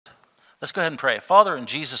Let's go ahead and pray. Father, in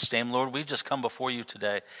Jesus' name, Lord, we've just come before you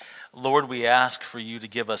today. Lord, we ask for you to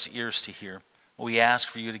give us ears to hear. We ask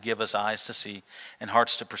for you to give us eyes to see and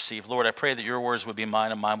hearts to perceive. Lord, I pray that your words would be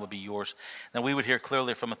mine and mine would be yours, that we would hear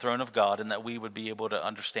clearly from the throne of God, and that we would be able to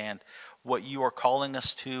understand what you are calling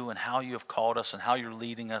us to and how you have called us and how you're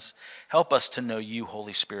leading us. Help us to know you,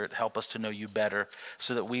 Holy Spirit. Help us to know you better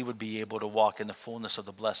so that we would be able to walk in the fullness of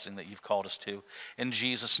the blessing that you've called us to. In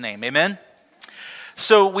Jesus' name, amen.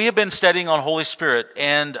 So we have been studying on Holy Spirit,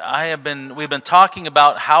 and we've been talking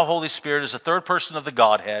about how Holy Spirit is the third person of the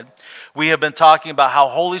Godhead. We have been talking about how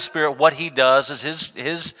Holy Spirit, what he does is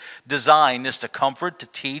his design is to comfort, to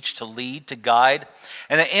teach, to lead, to guide.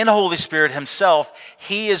 And in Holy Spirit himself,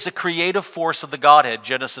 he is the creative force of the Godhead.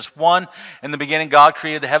 Genesis 1, in the beginning God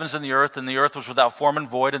created the heavens and the earth was without form and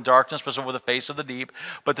void, and darkness was over the face of the deep,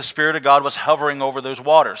 but the Spirit of God was hovering over those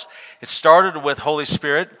waters. It started with Holy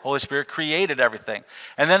Spirit. Holy Spirit created everything.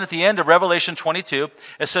 And then at the end of Revelation 22,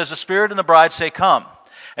 it says the Spirit and the bride say, come.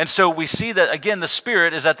 And so we see that, again, the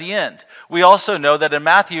Spirit is at the end. We also know that in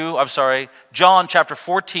John chapter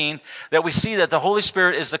 14, that we see that the Holy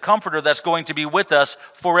Spirit is the comforter that's going to be with us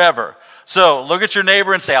forever. So look at your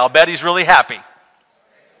neighbor and say, I'll bet he's really happy.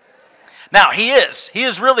 Now, he is. He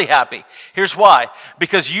is really happy. Here's why.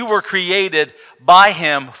 Because you were created by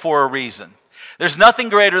him for a reason. There's nothing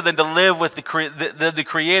greater than to live with the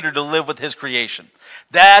Creator, to live with his creation.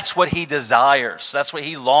 That's what he desires. That's what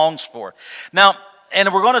he longs for. Now,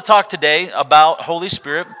 and we're going to talk today about Holy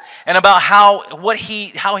Spirit and about how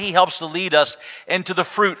he helps to lead us into the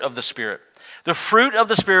fruit of the Spirit. The fruit of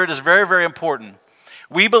the Spirit is very, very important.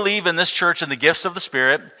 We believe in this church in the gifts of the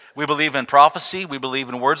Spirit. We believe in prophecy. We believe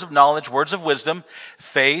in words of knowledge, words of wisdom,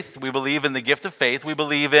 faith. We believe in the gift of faith. We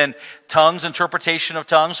believe in tongues, interpretation of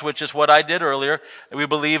tongues, which is what I did earlier. We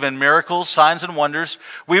believe in miracles, signs, and wonders.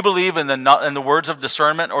 We believe in the words of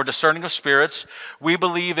discernment or discerning of spirits. We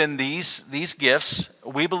believe in these gifts.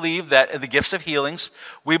 We believe that the gifts of healings.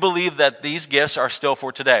 We believe that these gifts are still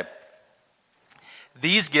for today.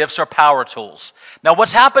 These gifts are power tools. Now,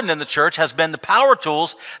 what's happened in the church has been the power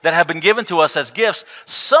tools that have been given to us as gifts.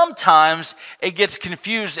 Sometimes it gets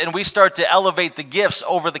confused and we start to elevate the gifts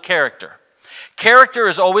over the character. Character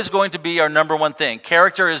is always going to be our number one thing.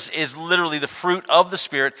 Character is literally the fruit of the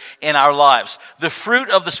Spirit in our lives. The fruit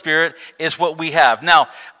of the Spirit is what we have. Now,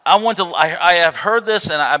 I have heard this,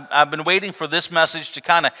 and I've been waiting for this message to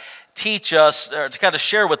kind of teach us, or to kind of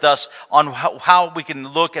share with us on how we can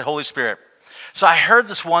look at Holy Spirit. So I heard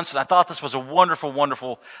this once, and I thought this was a wonderful,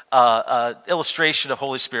 wonderful illustration of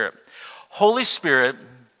Holy Spirit. Holy Spirit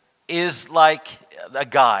is like a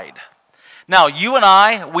guide. Now, you and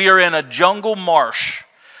I, we are in a jungle marsh,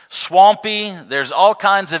 swampy. There's all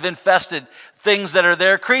kinds of infested things that are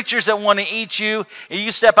there, creatures that want to eat you. And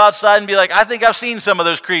you step outside and be like, I think I've seen some of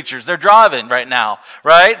those creatures. They're driving right now,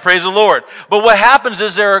 right? Praise the Lord. But what happens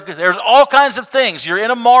is there's all kinds of things. You're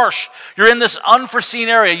in a marsh. You're in this unforeseen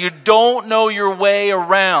area. You don't know your way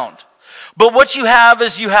around. But what you have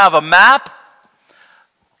is you have a map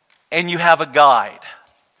and you have a guide.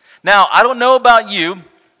 Now, I don't know about you.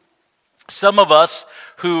 Some of us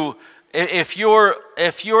who, if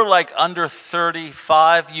you're like under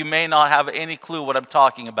 35, you may not have any clue what I'm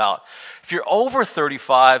talking about. If you're over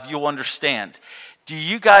 35, you'll understand. Do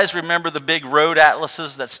you guys remember the big road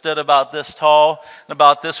atlases that stood about this tall and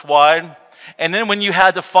about this wide? And then when you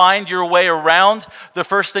had to find your way around, the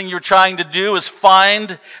first thing you're trying to do is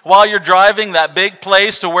find, while you're driving, that big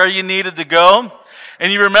place to where you needed to go.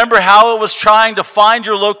 And you remember how it was trying to find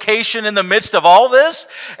your location in the midst of all this?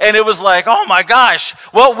 And it was like, oh my gosh,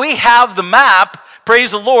 well, we have the map, praise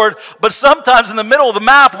the Lord, but sometimes in the middle of the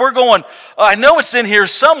map, we're going, oh, I know it's in here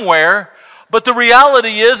somewhere, but the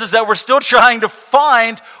reality is that we're still trying to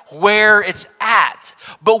find where it's at.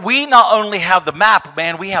 But we not only have the map,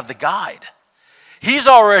 man, we have the guide. He's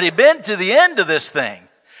already been to the end of this thing.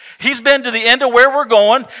 He's been to the end of where we're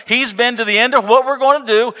going. He's been to the end of what we're going to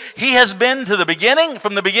do. He has been to the beginning,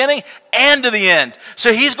 from the beginning and to the end.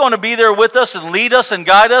 So he's going to be there with us and lead us and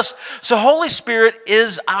guide us. So Holy Spirit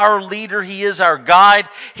is our leader. He is our guide.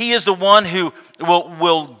 He is the one who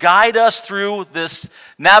will guide us through this,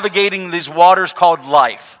 navigating these waters called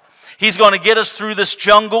life. He's going to get us through this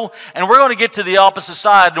jungle, and we're going to get to the opposite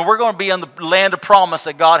side, and we're going to be on the land of promise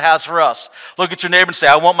that God has for us. Look at your neighbor and say,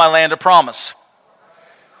 I want my land of promise.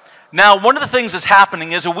 Now, one of the things that's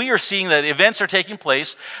happening is that we are seeing that events are taking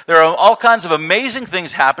place. There are all kinds of amazing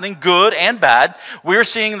things happening, good and bad. We're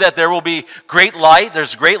seeing that there will be great light.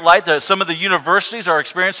 There's great light. Some of the universities are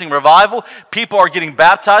experiencing revival. People are getting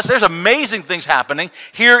baptized. There's amazing things happening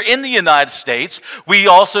here in the United States. We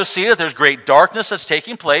also see that there's great darkness that's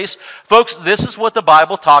taking place. Folks, this is what the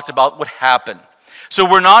Bible talked about would happen. So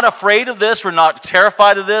we're not afraid of this. We're not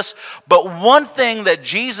terrified of this. But one thing that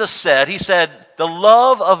Jesus said, he said, the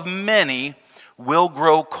love of many will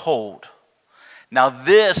grow cold. Now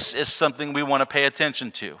this is something we want to pay attention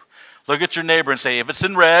to. Look at your neighbor and say, if it's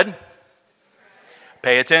in red,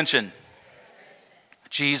 pay attention.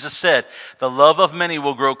 Jesus said, the love of many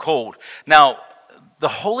will grow cold. Now, the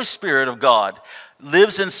Holy Spirit of God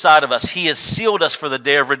lives inside of us. He has sealed us for the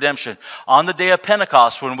day of redemption. On the day of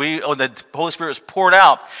Pentecost, when the Holy Spirit was poured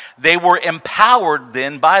out, they were empowered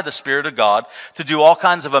then by the Spirit of God to do all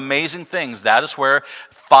kinds of amazing things. That is where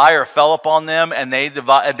fire fell upon them, and they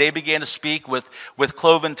began to speak with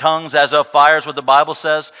cloven tongues as of fire, is what the Bible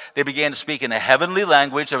says. They began to speak in a heavenly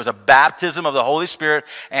language. There was a baptism of the Holy Spirit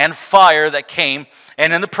and fire that came.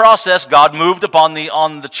 And in the process, God moved upon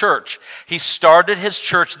the church. He started his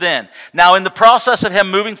church then. Now, in the process of him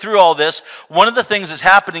moving through all this, one of the things that's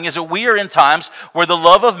happening is that we are in times where the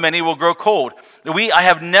love of many will grow cold. I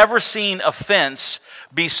have never seen offense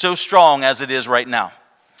be so strong as it is right now.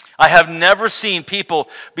 I have never seen people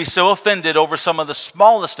be so offended over some of the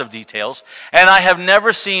smallest of details, and I have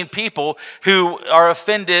never seen people who are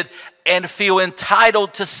offended and feel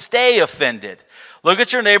entitled to stay offended. Look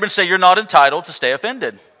at your neighbor and say, you're not entitled to stay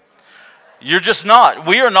offended. You're just not.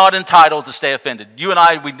 We are not entitled to stay offended. You and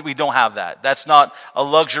I, we don't have that. That's not a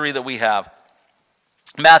luxury that we have.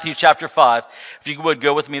 Matthew chapter 5, if you would,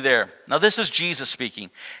 go with me there. Now this is Jesus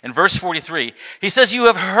speaking. In verse 43, he says, you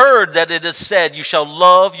have heard that it is said, you shall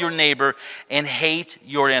love your neighbor and hate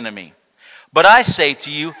your enemy. But I say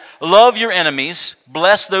to you, love your enemies,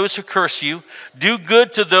 bless those who curse you, do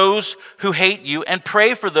good to those who hate you, and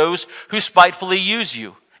pray for those who spitefully use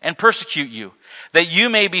you and persecute you, that you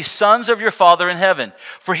may be sons of your Father in heaven.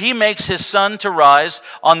 For he makes his sun to rise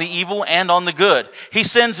on the evil and on the good. He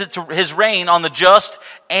sends his rain on the just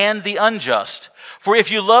and the unjust. For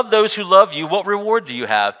if you love those who love you, what reward do you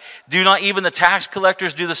have? Do not even the tax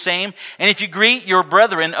collectors do the same? And if you greet your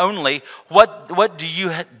brethren only, what do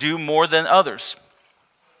you do more than others?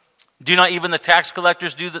 Do not even the tax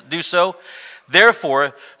collectors do so?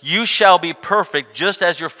 Therefore, you shall be perfect just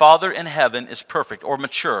as your Father in heaven is perfect, or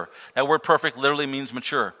mature. That word perfect literally means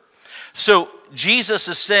mature. So Jesus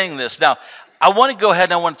is saying this. Now, I want to go ahead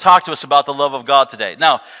and I want to talk to us about the love of God today.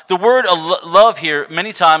 Now, the word love here,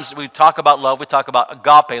 many times we talk about love, we talk about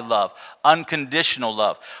agape love, unconditional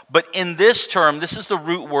love. But in this term, this is the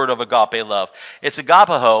root word of agape love. It's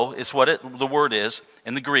agapeho, is what the word is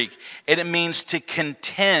in the Greek. And it means to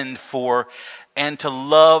contend for and to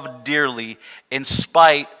love dearly in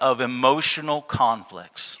spite of emotional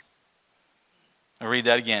conflicts. I'll read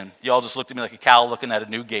that again. Y'all just looked at me like a cow looking at a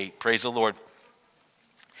new gate. Praise the Lord.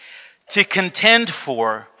 To contend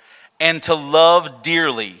for and to love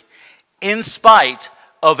dearly in spite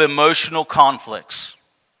of emotional conflicts.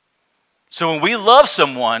 So when we love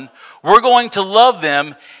someone, we're going to love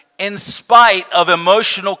them in spite of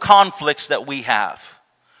emotional conflicts that we have.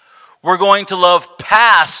 We're going to love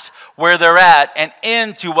past where they're at and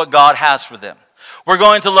into what God has for them. We're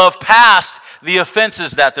going to love past the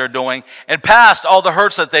offenses that they're doing and past all the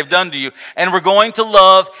hurts that they've done to you. And we're going to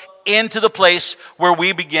love into the place where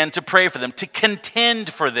we begin to pray for them, to contend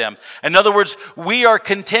for them. In other words, we are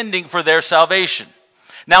contending for their salvation.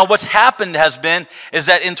 Now, what's happened is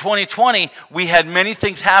that in 2020, we had many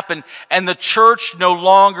things happen, and the church no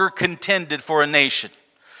longer contended for a nation.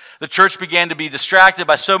 The church began to be distracted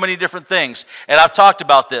by so many different things. And I've talked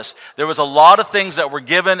about this. There was a lot of things that were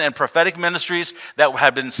given in prophetic ministries that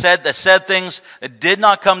had been said, that said things that did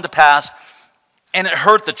not come to pass, and it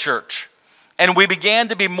hurt the church. And we began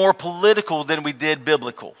to be more political than we did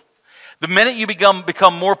biblical. The minute you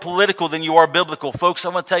become more political than you are biblical, folks,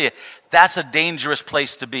 I'm going to tell you, that's a dangerous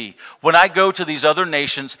place to be. When I go to these other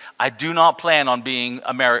nations, I do not plan on bringing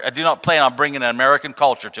an American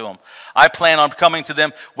culture to them. I plan on coming to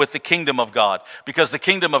them with the kingdom of God, because the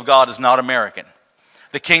kingdom of God is not American.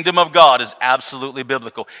 The kingdom of God is absolutely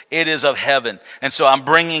biblical. It is of heaven. And so I'm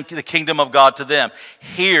bringing the kingdom of God to them.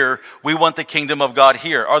 Here, we want the kingdom of God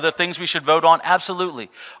here. Are there things we should vote on? Absolutely.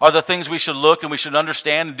 Are there things we should look and we should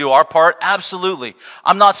understand and do our part? Absolutely.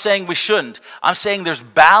 I'm not saying we shouldn't. I'm saying there's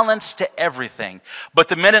balance to everything. But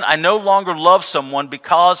the minute I no longer love someone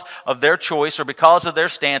because of their choice or because of their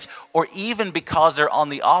stance, or even because they're on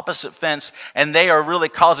the opposite fence and they are really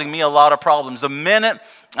causing me a lot of problems, the minute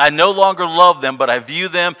I no longer love them, but I view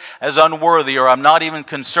them as unworthy, or I'm not even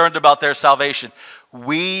concerned about their salvation.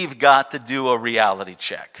 We've got to do a reality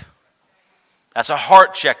check. That's a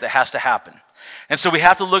heart check that has to happen. And so we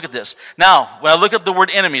have to look at this. Now, when I look up the word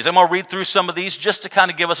enemies, I'm going to read through some of these just to kind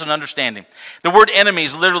of give us an understanding. The word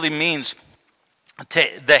enemies literally means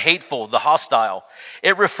the hateful, the hostile.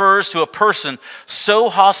 It refers to a person so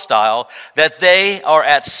hostile that they are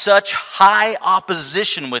at such high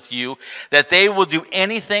opposition with you that they will do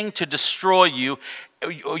anything to destroy you,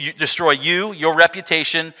 your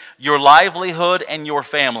reputation, your livelihood, and your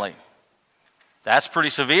family. That's pretty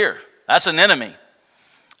severe. That's an enemy.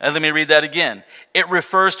 And let me read that again. It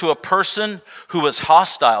refers to a person who is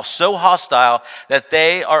hostile, so hostile that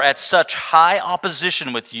they are at such high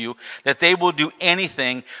opposition with you that they will do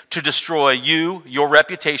anything to destroy you, your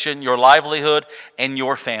reputation, your livelihood, and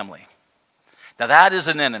your family. Now that is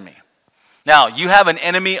an enemy. Now you have an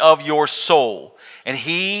enemy of your soul. And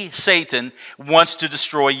Satan, wants to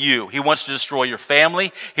destroy you. He wants to destroy your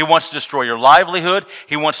family. He wants to destroy your livelihood.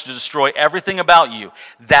 He wants to destroy everything about you.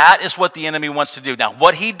 That is what the enemy wants to do. Now,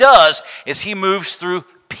 what he does is he moves through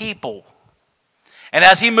people. And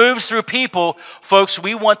as he moves through people, folks,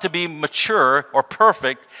 we want to be mature or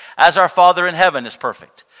perfect as our Father in heaven is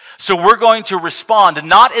perfect. So we're going to respond,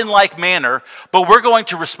 not in like manner, but we're going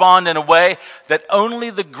to respond in a way that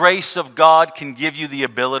only the grace of God can give you the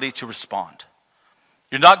ability to respond.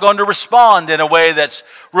 You're not going to respond in a way that's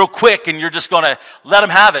real quick and you're just going to let them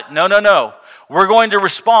have it. No, no, no. We're going to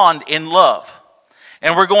respond in love.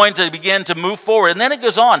 And we're going to begin to move forward. And then it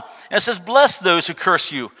goes on. And it says, bless those who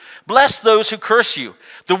curse you. Bless those who curse you.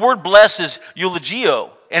 The word bless is eulogio.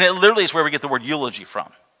 And it literally is where we get the word eulogy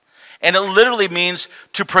from. And it literally means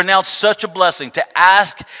to pronounce such a blessing, to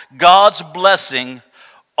ask God's blessing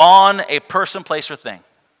on a person, place, or thing.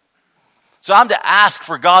 So I'm to ask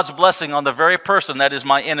for God's blessing on the very person that is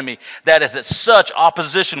my enemy, that is at such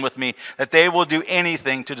opposition with me that they will do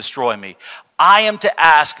anything to destroy me. I am to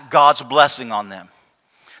ask God's blessing on them.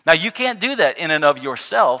 Now you can't do that in and of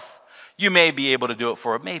yourself. You may be able to do it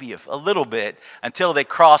for maybe a little bit until they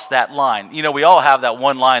cross that line. You know, we all have that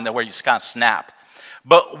one line where you just kind of snap.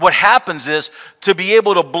 But what happens is to be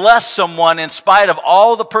able to bless someone in spite of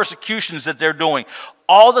all the persecutions that they're doing,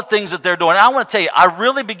 all the things that they're doing. And I want to tell you, I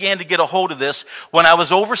really began to get a hold of this when I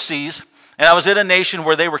was overseas and I was in a nation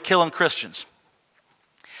where they were killing Christians.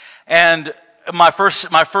 And my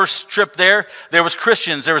first trip there was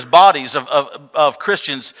Christians, there was bodies of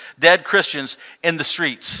Christians, dead Christians in the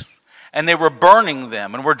streets. And they were burning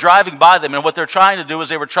them, and we're driving by them, and what they're trying to do is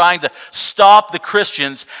they were trying to stop the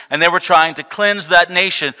Christians, and they were trying to cleanse that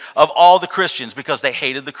nation of all the Christians because they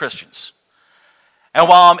hated the Christians. And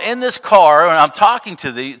while I'm in this car and I'm talking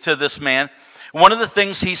to this man, one of the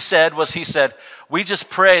things he said, we just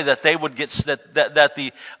pray that they would get that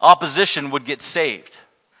the opposition would get saved.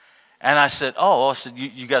 And I said,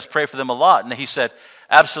 you guys pray for them a lot. And he said,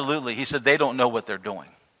 absolutely. He said, they don't know what they're doing.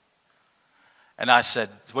 And I said,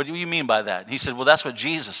 what do you mean by that? And he said, well, that's what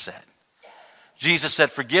Jesus said. Jesus said,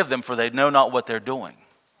 forgive them, for they know not what they're doing.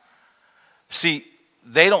 See,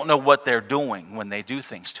 they don't know what they're doing when they do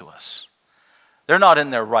things to us. They're not in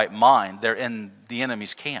their right mind. They're in the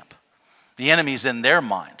enemy's camp. The enemy's in their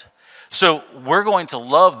mind. So we're going to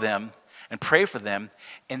love them and pray for them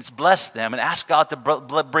and bless them and ask God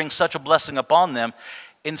to bring such a blessing upon them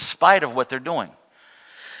in spite of what they're doing.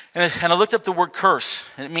 And I looked up the word curse,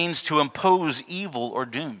 and it means to impose evil or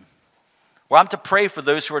doom. Well, I'm to pray for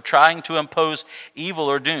those who are trying to impose evil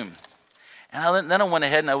or doom. And then I went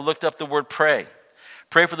ahead and I looked up the word pray.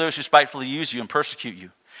 Pray for those who spitefully use you and persecute you.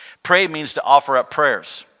 Pray means to offer up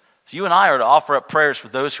prayers. So you and I are to offer up prayers for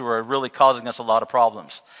those who are really causing us a lot of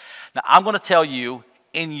problems. Now, I'm going to tell you,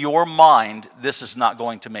 in your mind, this is not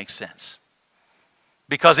going to make sense.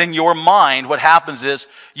 Because in your mind, what happens is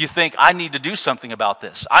you think, I need to do something about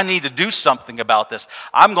this. I need to do something about this.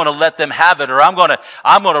 I'm going to let them have it, or I'm going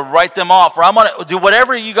to write them off, or I'm going to do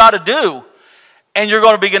whatever you got to do, and you're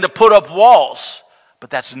going to begin to put up walls. But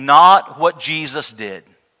that's not what Jesus did.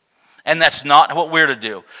 And that's not what we're to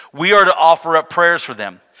do. We are to offer up prayers for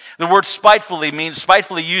them. The word spitefully means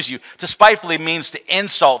spitefully use you. To spitefully means to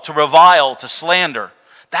insult, to revile, to slander.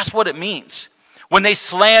 That's what it means. When they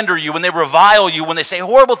slander you, when they revile you, when they say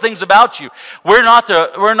horrible things about you, we're not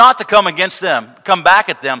to come against them, come back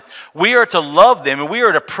at them. We are to love them and we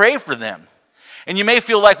are to pray for them. And you may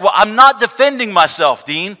feel like, well, I'm not defending myself,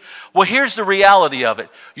 Deane. Well, here's the reality of it.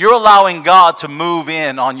 You're allowing God to move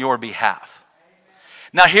in on your behalf.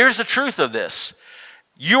 Now, here's the truth of this.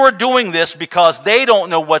 You are doing this because they don't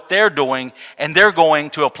know what they're doing, and they're going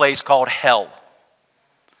to a place called hell.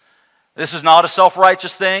 This is not a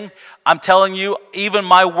self-righteous thing. I'm telling you, even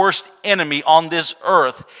my worst enemy on this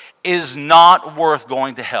earth is not worth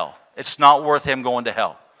going to hell. It's not worth him going to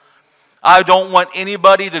hell. I don't want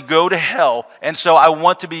anybody to go to hell, and so I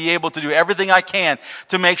want to be able to do everything I can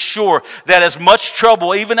to make sure that as much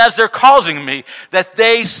trouble, even as they're causing me, that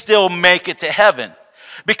they still make it to heaven.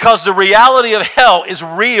 Because the reality of hell is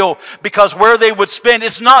real, because where they would spend,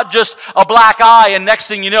 it's not just a black eye and next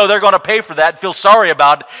thing you know they're going to pay for that and feel sorry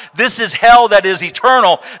about it. This is hell that is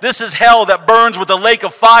eternal. This is hell that burns with a lake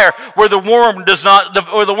of fire where the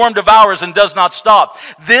worm devours and does not stop.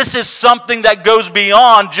 This is something that goes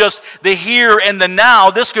beyond just the here and the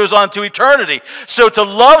now. This goes on to eternity. So to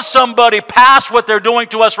love somebody past what they're doing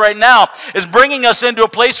to us right now is bringing us into a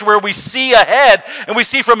place where we see ahead and we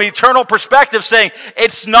see from an eternal perspective saying,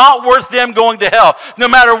 it's not worth them going to hell. No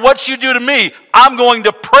matter what you do to me, I'm going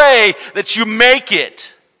to pray that you make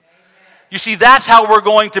it. You see, that's how we're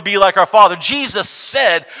going to be like our Father. Jesus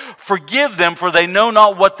said, forgive them, for they know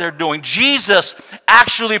not what they're doing. Jesus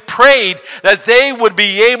actually prayed that they would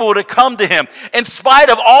be able to come to him. In spite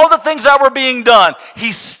of all the things that were being done,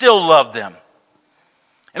 he still loved them.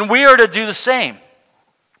 And we are to do the same.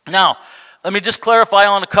 Now, let me just clarify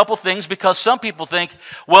on a couple things, because some people think,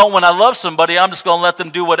 well, when I love somebody, I'm just going to let them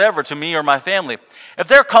do whatever to me or my family. If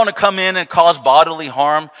they're going to come in and cause bodily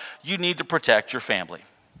harm, you need to protect your family.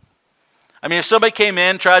 I mean, if somebody came in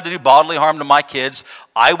and tried to do bodily harm to my kids,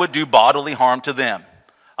 I would do bodily harm to them.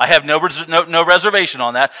 I have no reservation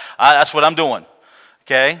on that. That's what I'm doing.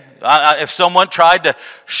 Okay? If someone tried to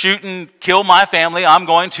shoot and kill my family, I'm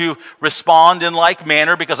going to respond in like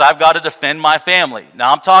manner because I've got to defend my family.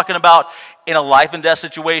 Now, I'm talking about in a life and death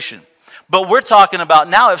situation. But we're talking about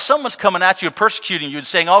now if someone's coming at you and persecuting you and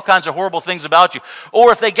saying all kinds of horrible things about you,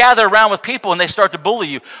 or if they gather around with people and they start to bully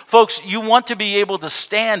you, folks, you want to be able to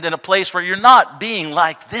stand in a place where you're not being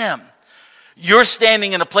like them. You're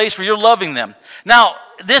standing in a place where you're loving them. Now,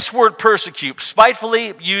 this word persecute,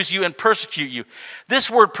 spitefully use you and persecute you. This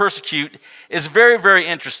word persecute is very, very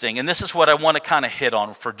interesting, and this is what I want to kind of hit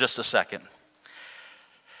on for just a second.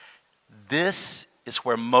 This is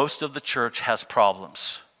where most of the church has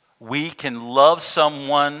problems. We can love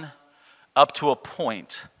someone up to a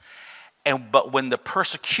point, but when the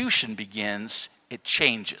persecution begins, it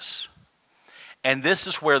changes. And this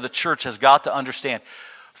is where the church has got to understand.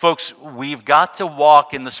 Folks, we've got to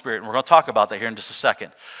walk in the Spirit. And we're going to talk about that here in just a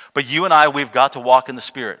second. But you and I, we've got to walk in the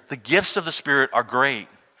Spirit. The gifts of the Spirit are great.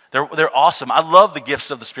 They're awesome. I love the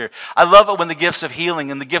gifts of the Spirit. I love it when the gifts of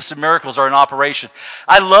healing and the gifts of miracles are in operation.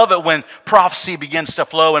 I love it when prophecy begins to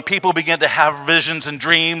flow and people begin to have visions and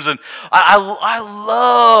dreams. And I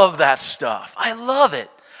love that stuff. I love it.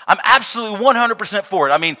 I'm absolutely 100% for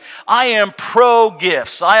it. I mean, I am pro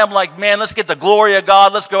gifts. I am like, man, let's get the glory of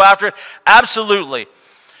God. Let's go after it. Absolutely.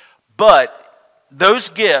 But those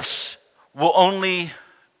gifts will only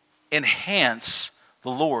enhance the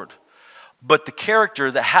Lord. But the character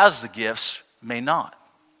that has the gifts may not.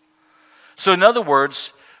 So in other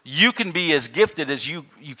words, you can be as gifted as you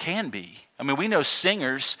can be. I mean, we know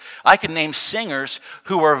singers. I can name singers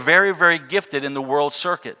who are very, very gifted in the world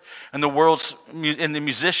circuit, and in the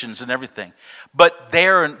musicians and everything. But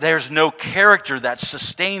there's no character that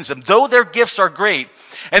sustains them. Though their gifts are great,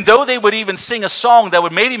 and though they would even sing a song that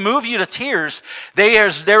would maybe move you to tears,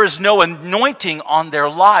 there is no anointing on their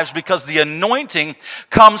lives, because the anointing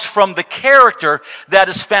comes from the character that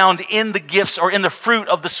is found in the gifts or in the fruit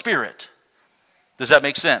of the Spirit. Does that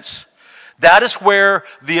make sense? That is where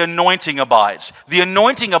the anointing abides. The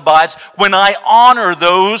anointing abides when I honor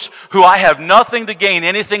those who I have nothing to gain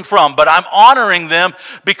anything from, but I'm honoring them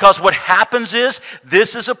because what happens is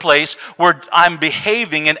this is a place where I'm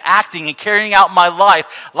behaving and acting and carrying out my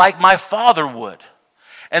life like my Father would.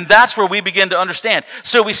 And that's where we begin to understand.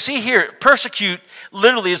 So we see here, persecute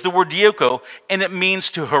literally is the word dioko, and it means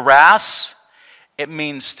to harass, it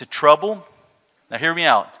means to trouble. Now hear me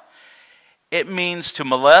out. It means to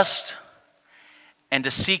molest, and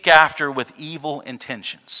to seek after with evil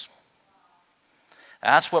intentions.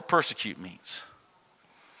 That's what persecute means.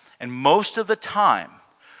 And most of the time,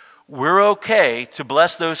 we're okay to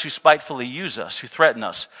bless those who spitefully use us, who threaten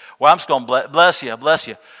us. Well, I'm just going to bless you, bless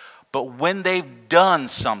you. But when they've done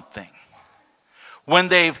something,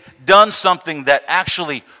 that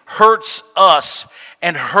actually hurts us,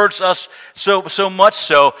 and hurts us so much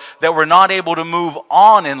so that we're not able to move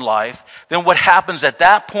on in life, then what happens at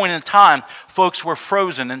that point in time, folks, we're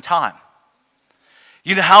frozen in time.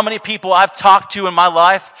 You know how many people I've talked to in my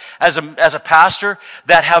life as a pastor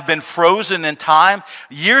that have been frozen in time?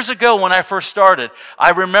 Years ago when I first started, I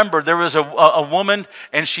remember there was a woman,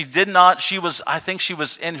 and I think she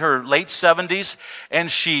was in her late 70s, and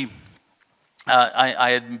she I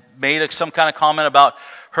had made some kind of comment about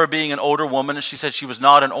her being an older woman, and she said she was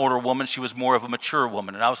not an older woman, she was more of a mature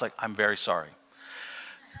woman. And I was like, I'm very sorry.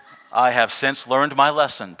 I have since learned my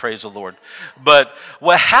lesson, praise the Lord. But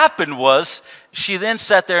what happened was, she then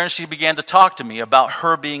sat there and she began to talk to me about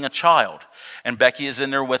her being a child. And Becky is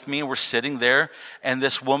in there with me, and we're sitting there, and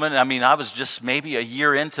this woman, I mean, I was just maybe a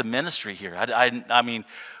year into ministry here. I mean,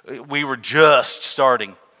 we were just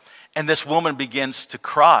starting. And this woman begins to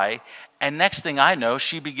cry, and next thing I know,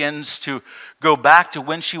 she begins to go back to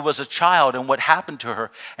when she was a child and what happened to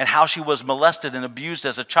her and how she was molested and abused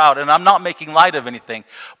as a child. And I'm not making light of anything,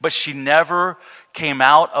 but she never came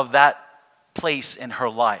out of that place in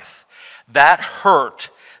her life. That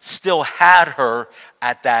hurt still had her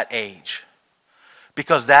at that age.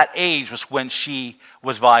 Because that age was when she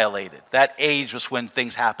was violated. That age was when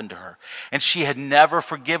things happened to her. And she had never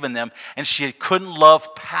forgiven them, and she couldn't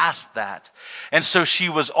love past that. And so she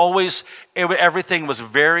was always, everything was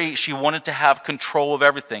she wanted to have control of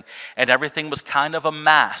everything. And everything was kind of a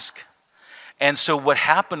mask. And so what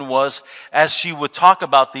happened was, as she would talk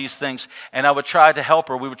about these things, and I would try to help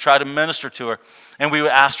her, we would try to minister to her, and we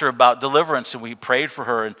would ask her about deliverance, and we prayed for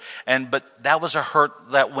her. But that was a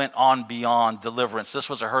hurt that went on beyond deliverance. This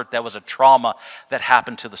was a hurt that was a trauma that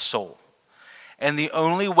happened to the soul. And the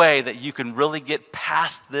only way that you can really get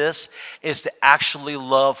past this is to actually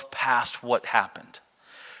love past what happened.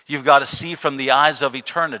 You've got to see from the eyes of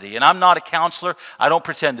eternity. And I'm not a counselor. I don't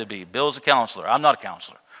pretend to be. Bill's a counselor. I'm not a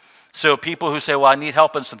counselor. So people who say, well, I need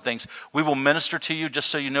help in some things, we will minister to you, just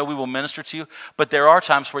so you know, we will minister to you. But there are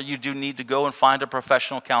times where you do need to go and find a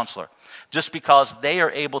professional counselor, just because they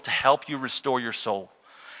are able to help you restore your soul.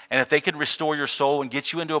 And if they can restore your soul and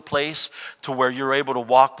get you into a place to where you're able to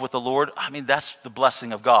walk with the Lord, I mean, that's the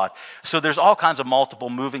blessing of God. So there's all kinds of multiple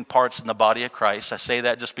moving parts in the body of Christ. I say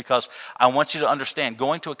that just because I want you to understand,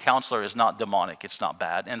 going to a counselor is not demonic. It's not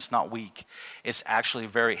bad, and it's not weak. It's actually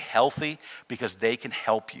very healthy because they can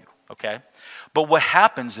help you. Okay? But what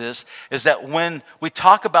happens is that when we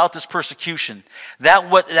talk about this persecution,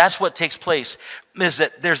 that's what takes place, is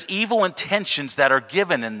that there's evil intentions that are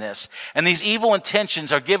given in this. And these evil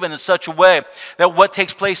intentions are given in such a way that what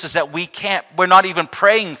takes place is that we're not even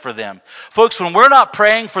praying for them. Folks, when we're not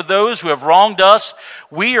praying for those who have wronged us,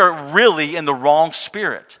 we are really in the wrong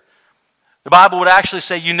spirit. The Bible would actually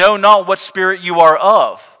say, you know not what spirit you are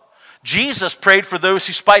of. Jesus prayed for those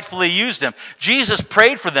who spitefully used him. Jesus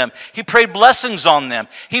prayed for them. He prayed blessings on them.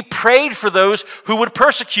 He prayed for those who would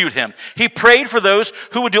persecute him. He prayed for those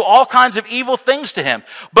who would do all kinds of evil things to him.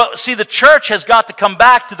 But see, the church has got to come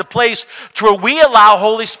back to the place to where we allow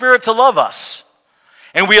Holy Spirit to love us.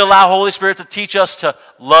 And we allow Holy Spirit to teach us to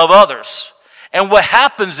love others. And what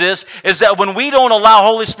happens is that when we don't allow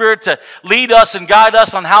Holy Spirit to lead us and guide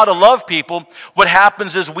us on how to love people, what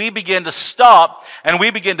happens is we begin to stop and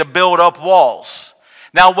we begin to build up walls.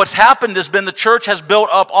 Now what's happened has been the church has built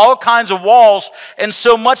up all kinds of walls, and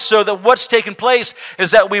so much so that what's taken place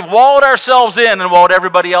is that we've walled ourselves in and walled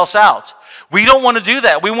everybody else out. We don't want to do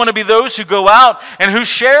that. We want to be those who go out and who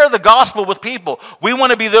share the gospel with people. We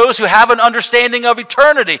want to be those who have an understanding of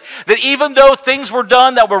eternity. That even though things were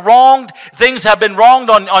done that were wronged, things have been wronged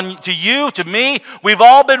to you, to me, we've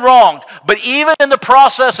all been wronged. But even in the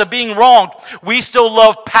process of being wronged, we still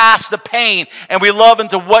love past the pain, and we love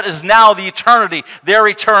into what is now the eternity, their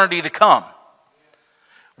eternity to come.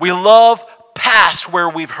 We love past where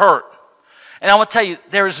we've hurt. And I want to tell you,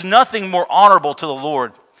 there is nothing more honorable to the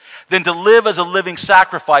Lord than to live as a living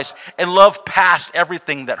sacrifice and love past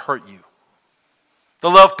everything that hurt you. To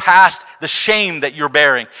love past the shame that you're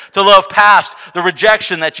bearing. To love past the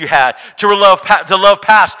rejection that you had. To love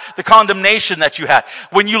past the condemnation that you had.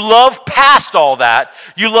 When you love past all that,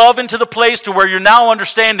 you love into the place to where you're now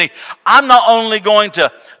understanding, I'm not only going to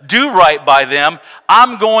do right by them,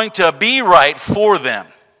 I'm going to be right for them.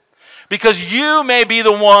 Because you may be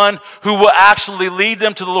the one who will actually lead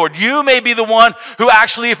them to the Lord. You may be the one who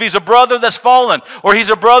actually, if he's a brother that's fallen, or he's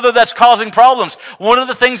a brother that's causing problems, one of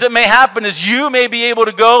the things that may happen is you may be able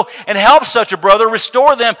to go and help such a brother,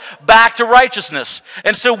 restore them back to righteousness.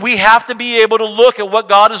 And so we have to be able to look at what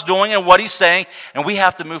God is doing and what he's saying, and we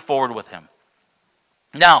have to move forward with him.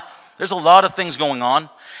 Now, there's a lot of things going on,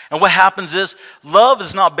 and what happens is love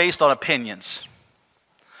is not based on opinions.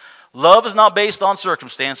 Love is not based on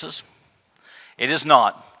circumstances. It is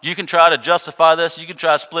not. You can try to justify this. You can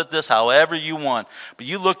try to split this however you want. But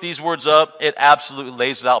you look these words up, it absolutely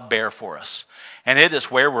lays it out bare for us. And it is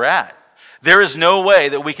where we're at. There is no way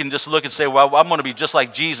that we can just look and say, well, I'm going to be just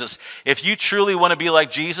like Jesus. If you truly want to be like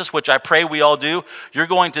Jesus, which I pray we all do, you're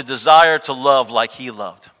going to desire to love like he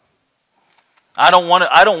loved. I don't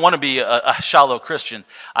want to be a shallow Christian.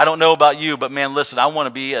 I don't know about you, but man, listen, I want to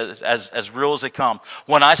be as real as they come.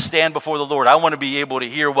 When I stand before the Lord, I want to be able to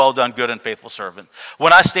hear, well done, good and faithful servant.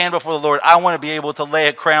 When I stand before the Lord, I want to be able to lay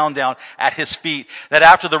a crown down at his feet. That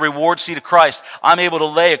after the reward seat of Christ, I'm able to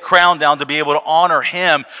lay a crown down to be able to honor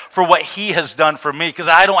him for what he has done for me, because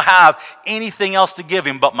I don't have anything else to give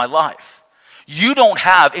him but my life. You don't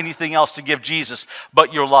have anything else to give Jesus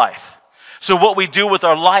but your life. So what we do with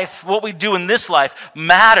our life, what we do in this life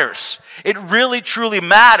matters. It really, truly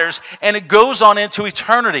matters, and it goes on into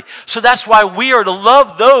eternity. So that's why we are to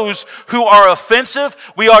love those who are offensive.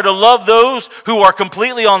 We are to love those who are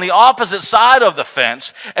completely on the opposite side of the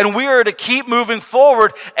fence, and we are to keep moving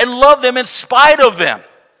forward and love them in spite of them.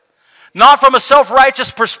 Not from a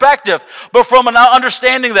self-righteous perspective, but from an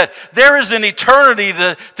understanding that there is an eternity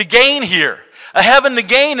to gain here. A heaven to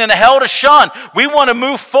gain and a hell to shun. We want to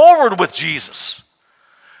move forward with Jesus.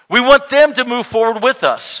 We want them to move forward with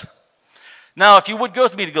us. Now, if you would go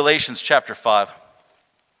with me to Galatians chapter 5.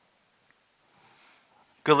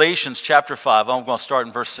 Galatians chapter 5. I'm going to start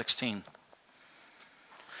in verse 16.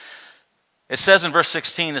 It says in verse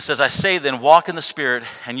 16, it says, I say then, walk in the Spirit,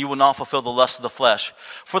 and you will not fulfill the lust of the flesh.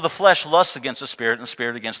 For the flesh lusts against the Spirit, and the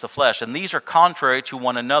Spirit against the flesh. And these are contrary to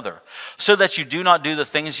one another, so that you do not do the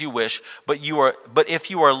things you wish, but if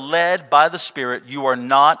you are led by the Spirit, you are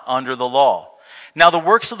not under the law. Now the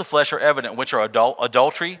works of the flesh are evident, which are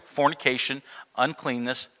adultery, fornication,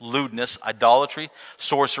 uncleanness, lewdness, idolatry,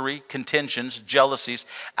 sorcery, contentions, jealousies,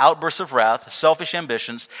 outbursts of wrath, selfish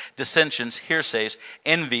ambitions, dissensions, hearsays,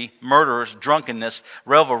 envy, murders, drunkenness,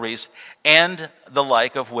 revelries, and the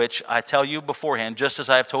like, of which I tell you beforehand, just as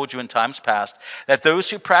I have told you in times past, that those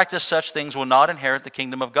who practice such things will not inherit the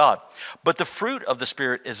kingdom of God. But the fruit of the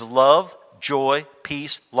Spirit is love, joy,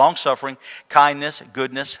 peace, long-suffering, kindness,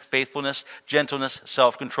 goodness, faithfulness, gentleness,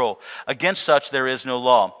 self-control. Against such there is no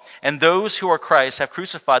law. And those who are Christ have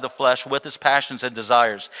crucified the flesh with its passions and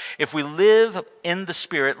desires. If we live in the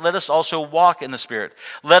Spirit, let us also walk in the Spirit.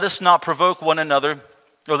 Let us not provoke one another,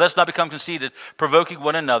 or let's not become conceited, provoking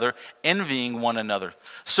one another, envying one another.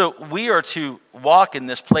 So we are to walk in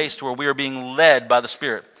this place where we are being led by the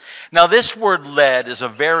Spirit. Now this word led is a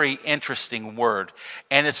very interesting word,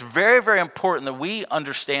 and it's very, very important that we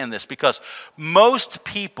understand this, because most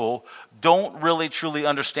people don't really truly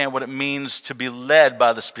understand what it means to be led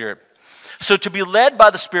by the Spirit. So to be led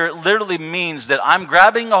by the Spirit literally means that I'm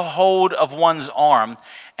grabbing a hold of one's arm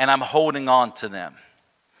and I'm holding on to them,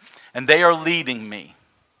 and they are leading me.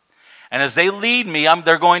 And as they lead me,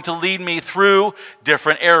 they're going to lead me through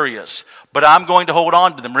different areas. But I'm going to hold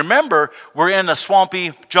on to them. Remember, we're in a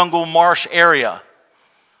swampy jungle marsh area.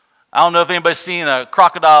 I don't know if anybody's seen a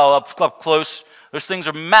crocodile up close. Those things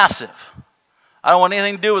are massive. I don't want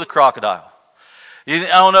anything to do with a crocodile. I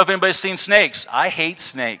don't know if anybody's seen snakes. I hate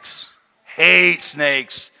snakes. Hate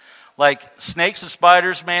snakes. Like snakes and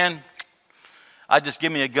spiders, man, just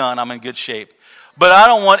give me a gun. I'm in good shape. But I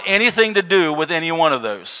don't want anything to do with any one of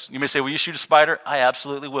those. You may say, will you shoot a spider? I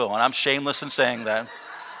absolutely will, and I'm shameless in saying that.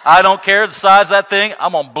 I don't care the size of that thing.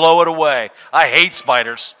 I'm going to blow it away. I hate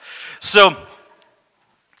spiders. So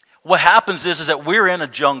what happens is that we're in a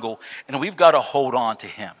jungle, and we've got to hold on to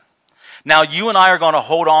him. Now, you and I are going to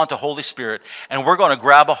hold on to Holy Spirit, and we're going to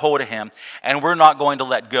grab a hold of him, and we're not going to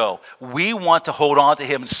let go. We want to hold on to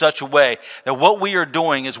him in such a way that what we are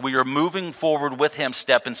doing is we are moving forward with him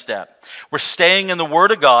step in step. We're staying in the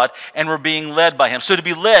Word of God, and we're being led by him. So to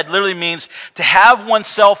be led literally means to have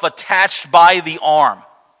oneself attached by the arm.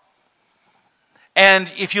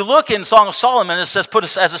 And if you look in Song of Solomon, it says, put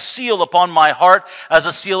us as a seal upon my heart, as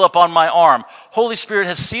a seal upon my arm. Holy Spirit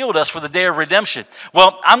has sealed us for the day of redemption.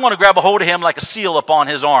 Well, I'm going to grab a hold of him like a seal upon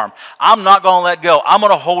his arm. I'm not going to let go. I'm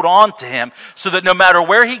going to hold on to him so that no matter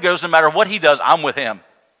where he goes, no matter what he does, I'm with him.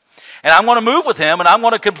 And I'm going to move with him, and I'm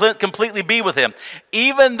going to completely be with him,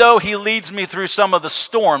 even though he leads me through some of the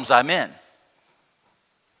storms I'm in.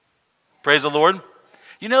 Praise the Lord.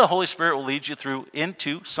 You know the Holy Spirit will lead you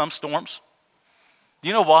into some storms. Do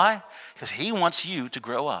you know why? Because he wants you to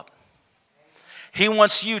grow up. He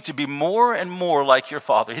wants you to be more and more like your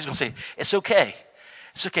Father. He's going to say, it's okay.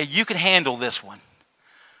 It's okay. You can handle this one.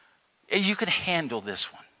 You can handle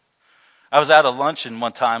this one. I was at a luncheon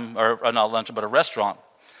one time, or not luncheon, but a restaurant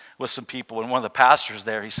with some people, and one of the pastors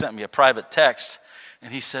there, he sent me a private text,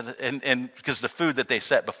 and he said, and because the food that they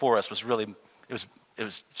set before us was really, it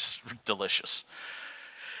was just delicious.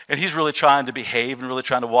 And he's really trying to behave and really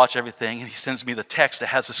trying to watch everything. And he sends me the text that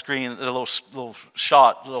has a screen, a little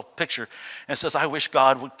shot, a little picture. And it says, I wish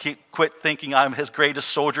God would quit thinking I'm his greatest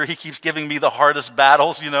soldier. He keeps giving me the hardest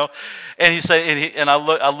battles, you know. And he said, and I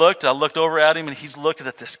looked over at him, and he's looking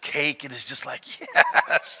at this cake, and it's just like,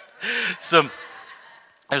 yes. So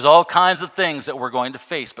there's all kinds of things that we're going to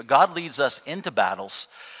face. But God leads us into battles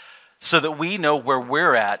so that we know where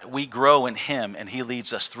we're at. We grow in him, and he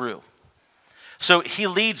leads us through. So he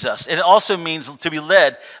leads us. It also means to be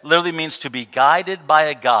led, literally means to be guided by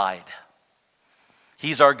a guide.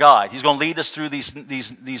 He's our guide. He's going to lead us through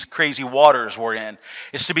these crazy waters we're in.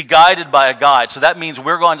 It's to be guided by a guide. So that means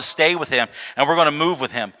we're going to stay with him and we're going to move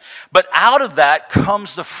with him. But out of that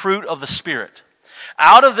comes the fruit of the Spirit.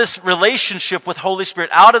 Out of this relationship with Holy Spirit,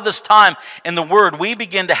 out of this time in the Word, we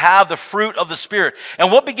begin to have the fruit of the Spirit.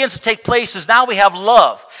 And what begins to take place is now we have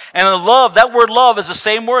love. And the love, that word love is the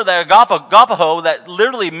same word, that agapo, that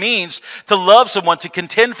literally means to love someone, to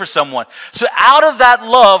contend for someone. So out of that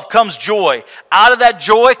love comes joy. Out of that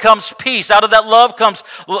joy comes peace. Out of that love comes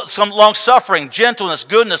some long-suffering, gentleness,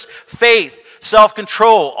 goodness, faith,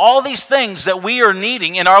 self-control, all these things that we are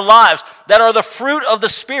needing in our lives that are the fruit of the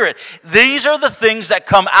Spirit. These are the things that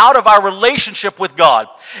come out of our relationship with God.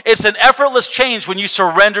 It's an effortless change when you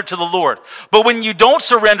surrender to the Lord. But when you don't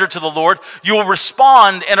surrender to the Lord, you will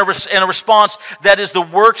respond in a response that is the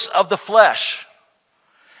works of the flesh.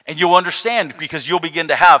 And you'll understand, because you'll begin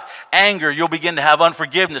to have anger, you'll begin to have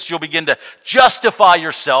unforgiveness, you'll begin to justify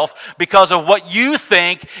yourself because of what you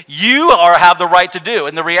think you have the right to do.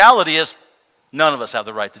 And the reality is, none of us have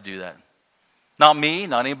the right to do that. Not me,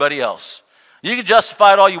 not anybody else. You can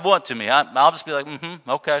justify it all you want to me. I'll just be like,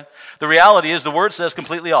 okay. The reality is the Word says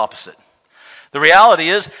completely opposite. The reality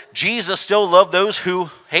is Jesus still loved those who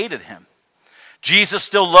hated him. Jesus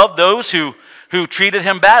still loved those who treated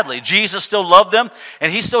him badly. Jesus still loved them,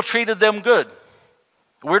 and he still treated them good.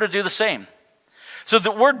 We're to do the same. So the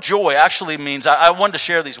word joy actually means, I wanted to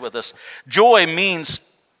share these with us. Joy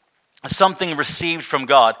means something received from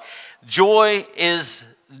God. Joy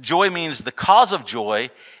means the cause of joy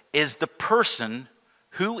is the person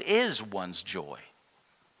who is one's joy.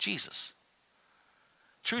 Jesus.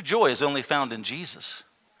 True joy is only found in Jesus.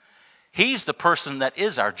 He's the person that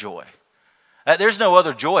is our joy. There's no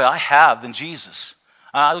other joy I have than Jesus.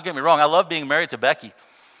 Don't get me wrong, I love being married to Becky,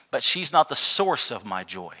 but she's not the source of my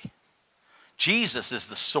joy. Jesus is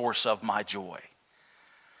the source of my joy.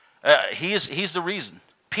 He's the reason.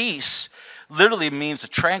 Peace literally means a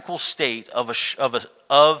tranquil state of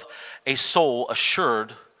a soul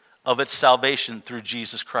assured of its salvation through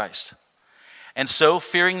Jesus Christ. And so,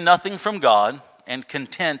 fearing nothing from God and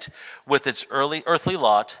content with its earthly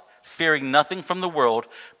lot, fearing nothing from the world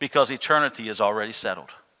because eternity is already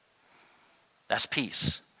settled. That's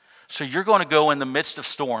peace. So you're going to go in the midst of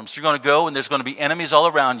storms. You're going to go and there's going to be enemies all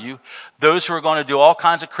around you. Those who are going to do all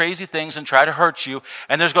kinds of crazy things and try to hurt you.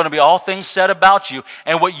 And there's going to be all things said about you.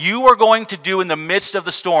 And what you are going to do in the midst of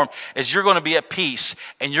the storm is you're going to be at peace.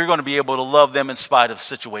 And you're going to be able to love them in spite of the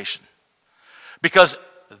situation. Because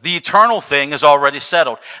the eternal thing is already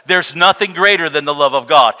settled. There's nothing greater than the love of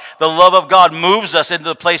God. The love of God moves us into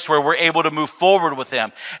the place where we're able to move forward with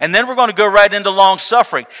him. And then we're going to go right into long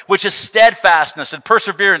suffering, which is steadfastness and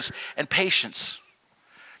perseverance and patience.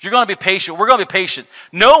 You're going to be patient. We're going to be patient.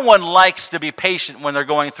 No one likes to be patient when they're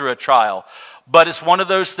going through a trial. But it's one of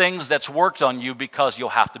those things that's worked on you because you'll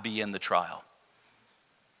have to be in the trial.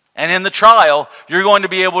 And in the trial, you're going to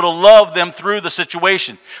be able to love them through the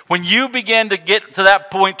situation. When you begin to get to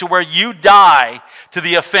that point to where you die to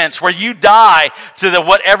the offense, where you die to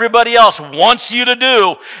what everybody else wants you to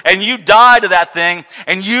do, and you die to that thing,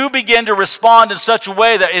 and you begin to respond in such a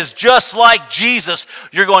way that is just like Jesus,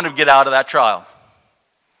 you're going to get out of that trial.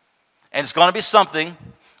 And it's going to be something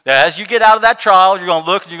that as you get out of that trial, you're going to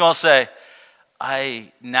look and you're going to say,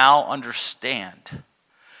 I now understand.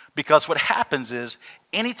 Because what happens is,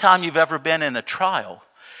 anytime you've ever been in a trial,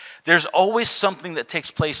 there's always something that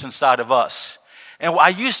takes place inside of us. And I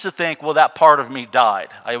used to think, well, that part of me died.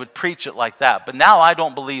 I would preach it like that. But now I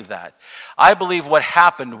don't believe that. I believe what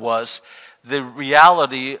happened was the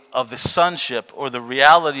reality of the sonship or the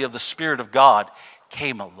reality of the Spirit of God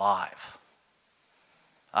came alive.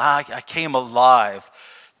 I came alive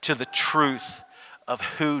to the truth of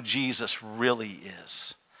who Jesus really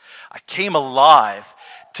is. I came alive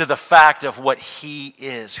to the fact of what he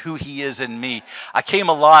is, who he is in me. I came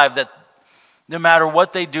alive that no matter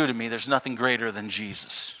what they do to me, there's nothing greater than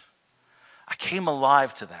Jesus. I came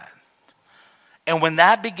alive to that. And when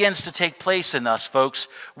that begins to take place in us, folks,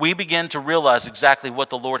 we begin to realize exactly what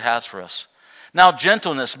the Lord has for us. Now,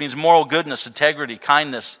 gentleness means moral goodness, integrity,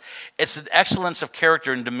 kindness. It's an excellence of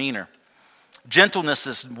character and demeanor. Gentleness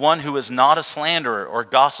is one who is not a slanderer or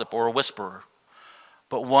gossip or a whisperer,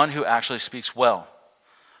 but one who actually speaks well.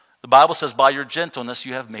 The Bible says, by your gentleness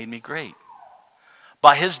you have made me great.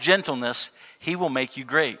 By his gentleness, he will make you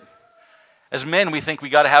great. As men, we think we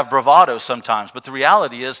got to have bravado sometimes, but the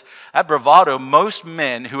reality is that bravado, most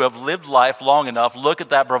men who have lived life long enough look at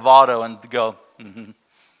that bravado and go,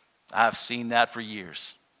 I've seen that for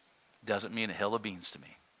years. Doesn't mean a hill of beans to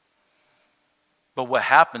me. But what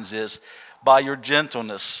happens is, by your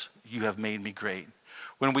gentleness, you have made me great.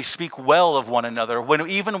 When we speak well of one another, when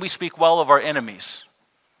even we speak well of our enemies.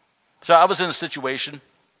 So I was in a situation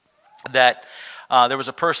that there was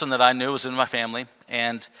a person that I knew was in my family,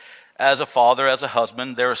 and as a father, as a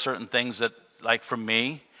husband, there are certain things that, like for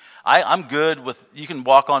me, I'm good with, you can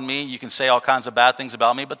walk on me, you can say all kinds of bad things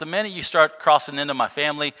about me, but the minute you start crossing into my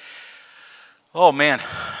family, oh man,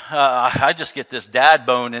 I just get this dad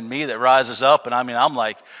bone in me that rises up, and I'm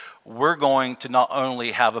like, we're going to not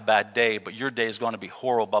only have a bad day, but your day is going to be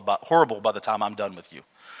horrible by the time I'm done with you.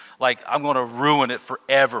 Like, I'm going to ruin it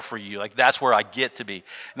forever for you. Like, that's where I get to be.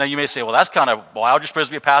 Now, you may say, well, that's kind of wild. You're supposed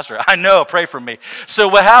to be a pastor. I know. Pray for me. So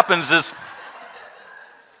what happens is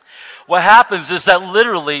that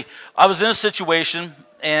literally I was in a situation,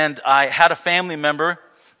 and I had a family member,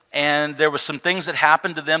 and there were some things that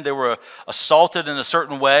happened to them. They were assaulted in a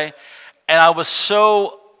certain way. And I was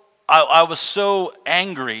so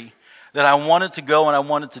angry that I wanted to go and I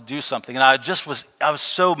wanted to do something. And I was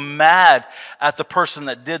so mad at the person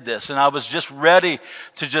that did this. And I was just ready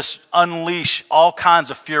to just unleash all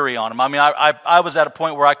kinds of fury on him. I was at a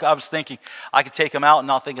point where I was thinking I could take him out and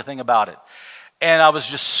not think a thing about it. And I was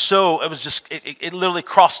just it literally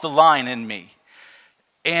crossed the line in me.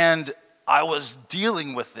 And I was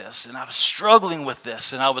dealing with this, and I was struggling with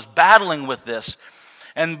this, and I was battling with this.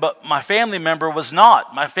 But my family member was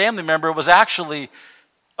not. My family member was actually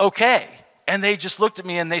okay. And they just looked at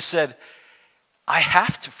me and they said, I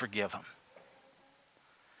have to forgive him.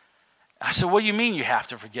 I said, what do you mean you have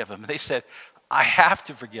to forgive him? They said, I have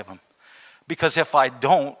to forgive him, because if I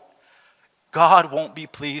don't, God won't be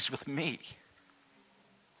pleased with me.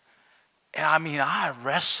 And I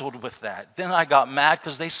wrestled with that. Then I got mad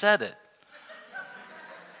because they said it.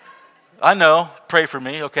 I know, pray for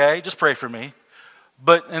me, okay? Just pray for me.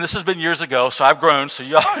 And this has been years ago, so I've grown, so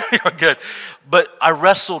y'all are good. But I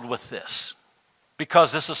wrestled with this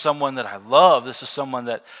because this is someone that I love. This is someone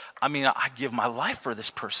that, I give my life for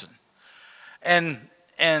this person. And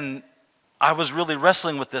I was really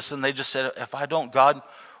wrestling with this, and they just said, if I don't, God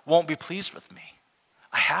won't be pleased with me.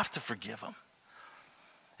 I have to forgive him.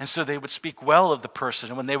 And so they would speak well of the person,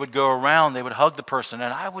 and when they would go around, they would hug the person,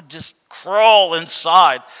 and I would just crawl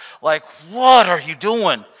inside like, what are you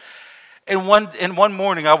doing? And one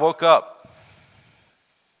morning I woke up,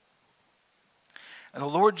 and the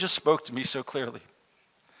Lord just spoke to me so clearly.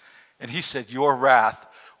 And he said, your wrath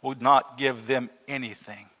will not give them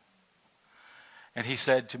anything. And he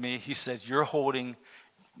said to me, you're holding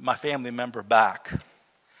my family member back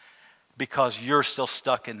because you're still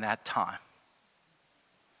stuck in that time.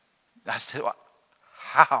 I said,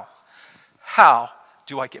 how? How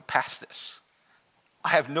do I get past this? I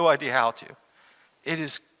have no idea how to. It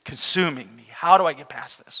is consuming me. How do I get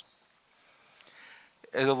past this?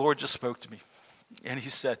 And the Lord just spoke to me. And he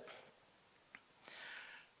said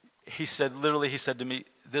to me,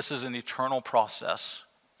 this is an eternal process.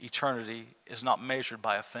 Eternity is not measured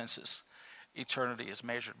by offenses. Eternity is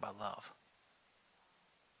measured by love.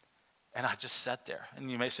 And I just sat there. And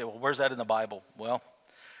you may say, well, where's that in the Bible? Well,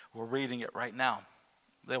 we're reading it right now.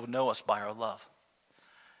 They will know us by our love.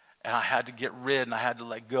 And I had to get rid and I had to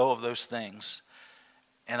let go of those things.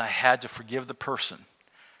 And I had to forgive the person.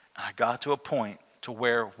 And I got to a point to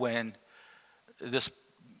where when there's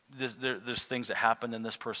things that happened in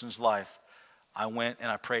this person's life, I went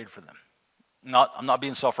and I prayed for them. I'm not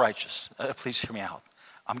being self-righteous. Please hear me out.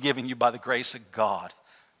 I'm giving you by the grace of God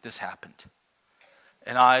this happened.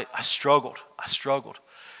 And I struggled.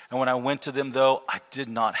 And when I went to them, though, I did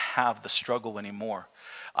not have the struggle anymore.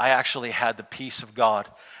 I actually had the peace of God,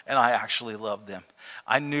 and I actually loved them.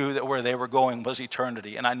 I knew that where they were going was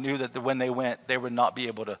eternity, and I knew that when they went, they would not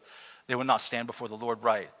stand before the Lord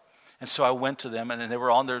right. And so I went to them, and they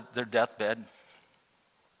were on their deathbed.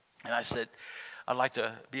 And I said, I'd like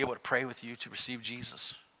to be able to pray with you to receive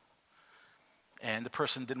Jesus. And the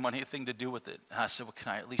person didn't want anything to do with it. And I said, well,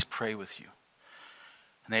 can I at least pray with you?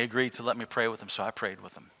 And they agreed to let me pray with them, so I prayed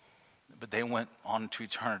with them. But they went on to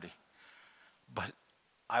eternity. But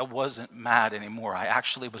I wasn't mad anymore. I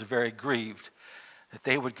actually was very grieved that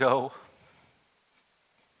they would go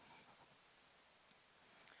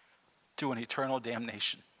to an eternal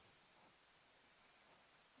damnation.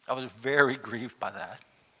 I was very grieved by that.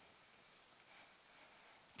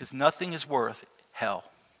 Because nothing is worth hell.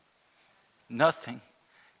 Nothing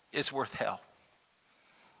is worth hell.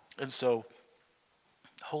 And so,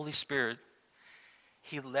 Holy Spirit,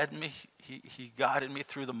 He led me, He guided me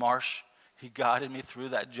through the marsh. He guided me through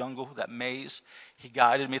that jungle, that maze. He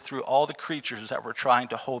guided me through all the creatures that were trying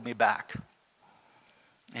to hold me back.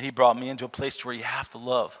 And He brought me into a place where you have to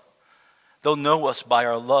love. They'll know us by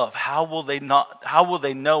our love. How will they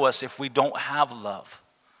know us if we don't have love?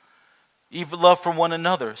 Even love for one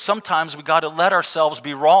another. Sometimes we got to let ourselves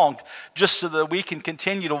be wronged just so that we can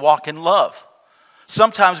continue to walk in love.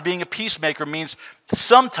 Sometimes being a peacemaker means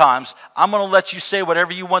sometimes I'm going to let you say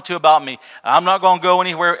whatever you want to about me. I'm not going to go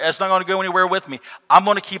anywhere. It's not going to go anywhere with me. I'm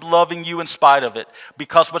going to keep loving you in spite of it.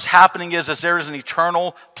 Because what's happening is there is an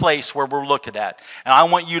eternal place where we're looking at. And I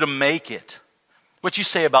want you to make it. What you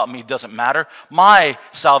say about me doesn't matter. My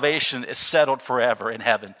salvation is settled forever in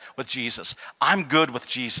heaven with Jesus. I'm good with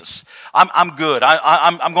Jesus. I'm good.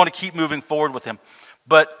 I'm going to keep moving forward with Him.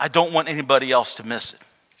 But I don't want anybody else to miss it.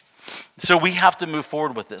 So we have to move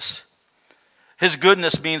forward with this. His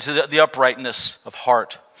goodness means the uprightness of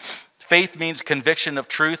heart. Faith means conviction of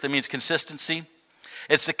truth. It means consistency.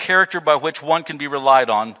 It's the character by which one can be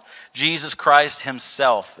relied on. Jesus Christ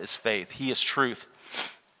Himself is faith. He is truth.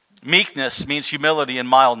 Meekness means humility and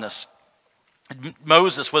mildness.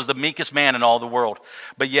 Moses was the meekest man in all the world,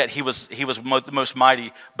 but yet he was the most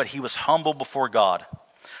mighty, but he was humble before God.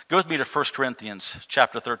 Go with me to 1 Corinthians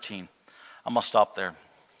chapter 13. I'm going to stop there.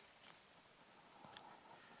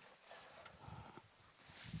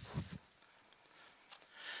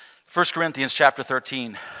 1 Corinthians chapter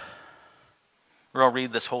 13. We're going to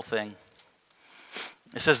read this whole thing.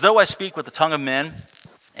 It says, though I speak with the tongue of men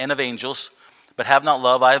and of angels, but have not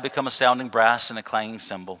love, I have become a sounding brass and a clanging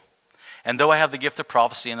cymbal. And though I have the gift of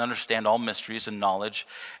prophecy and understand all mysteries and knowledge,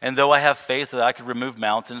 and though I have faith that I could remove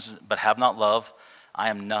mountains, but have not love, I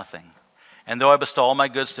am nothing. And though I bestow all my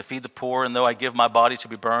goods to feed the poor, and though I give my body to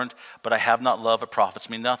be burned, but I have not love, it profits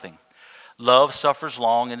me nothing. Love suffers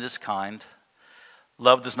long and is kind.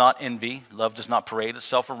 Love does not envy. Love does not parade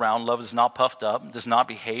itself around. Love is not puffed up, does not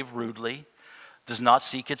behave rudely, does not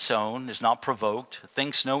seek its own, is not provoked,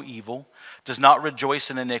 thinks no evil, does not rejoice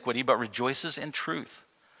in iniquity, but rejoices in truth.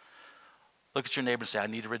 Look at your neighbor and say, I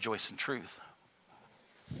need to rejoice in truth.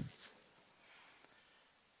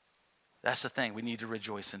 That's the thing. We need to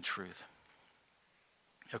rejoice in truth.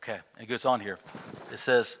 Okay, it goes on here. It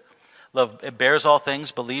says, love, it bears all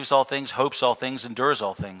things, believes all things, hopes all things, endures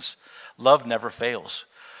all things. Love never fails.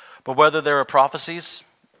 But whether there are prophecies,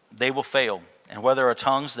 they will fail. And where there are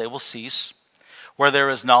tongues, they will cease. Where there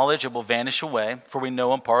is knowledge, it will vanish away. For we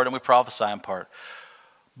know in part and we prophesy in part.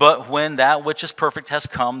 But when that which is perfect has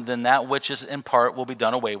come, then that which is in part will be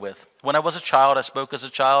done away with. When I was a child, I spoke as a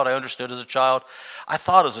child, I understood as a child, I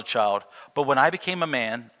thought as a child. But when I became a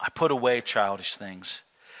man, I put away childish things.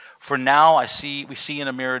 For now we see in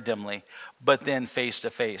a mirror dimly, but then face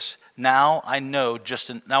to face. Now I know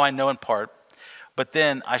in part, but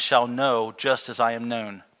then I shall know just as I am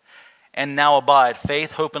known. And now abide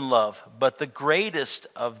faith, hope, and love. But the greatest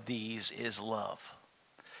of these is love.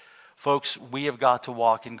 Folks, we have got to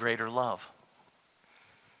walk in greater love.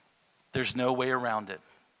 There's no way around it.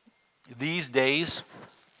 These days,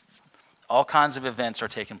 all kinds of events are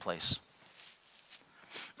taking place.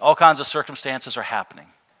 All kinds of circumstances are happening.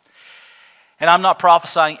 And I'm not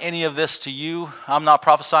prophesying any of this to you. I'm not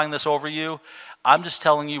prophesying this over you. I'm just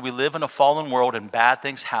telling you we live in a fallen world and bad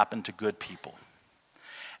things happen to good people.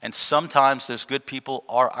 And sometimes those good people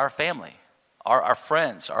are our family, our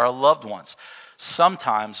friends, our loved ones.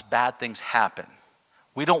 Sometimes bad things happen.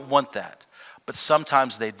 We don't want that, but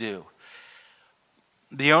sometimes they do.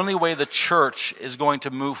 The only way the church is going to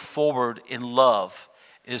move forward in love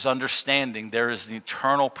is understanding there is an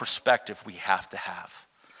eternal perspective we have to have.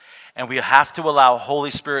 And we have to allow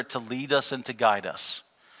Holy Spirit to lead us and to guide us.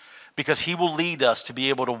 Because He will lead us to be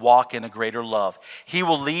able to walk in a greater love. He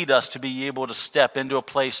will lead us to be able to step into a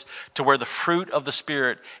place to where the fruit of the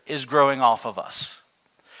Spirit is growing off of us.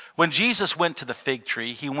 When Jesus went to the fig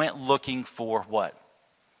tree, He went looking for what?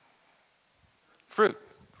 Fruit.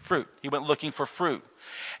 He went looking for fruit.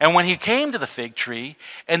 And when He came to the fig tree,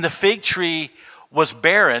 and the fig tree was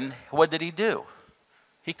barren, what did He do?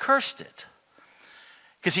 He cursed it.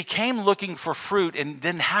 Because He came looking for fruit and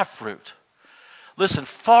didn't have fruit. Listen,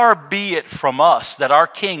 far be it from us that our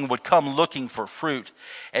King would come looking for fruit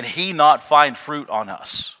and He not find fruit on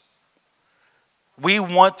us. We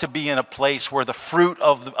want to be in a place where the fruit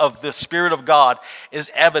of the Spirit of God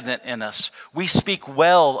is evident in us. We speak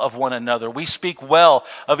well of one another. We speak well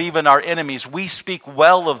of even our enemies. We speak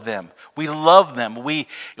well of them. We love them. We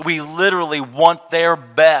literally want their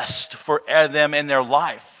best for them in their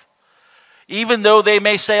life. Even though they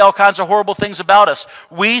may say all kinds of horrible things about us,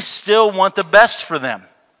 we still want the best for them.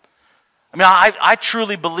 I mean, I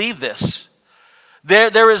truly believe this.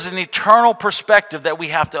 There is an eternal perspective that we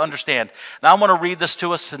have to understand. Now I'm going to read this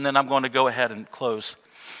to us and then I'm going to go ahead and close.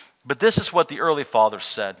 But this is what the early fathers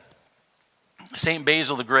said. St.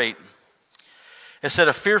 Basil the Great, it said,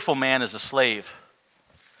 a fearful man is a slave,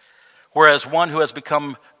 whereas one who has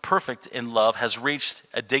become perfect in love has reached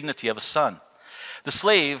a dignity of a son. The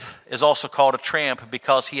slave is also called a tramp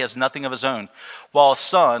because he has nothing of his own, while a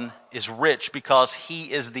son is rich because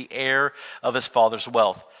he is the heir of his father's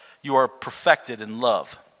wealth. You are perfected in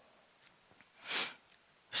love.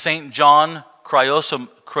 St. John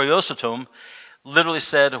Chrysostom literally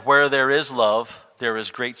said, where there is love, there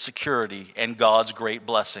is great security and God's great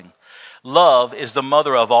blessing. Love is the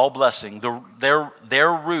mother of all blessing,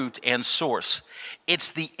 their root and source.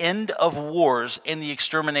 It's the end of wars and the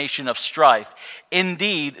extermination of strife.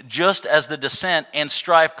 Indeed, just as descent and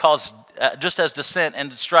strife cause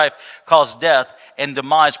death and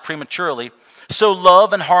demise prematurely, so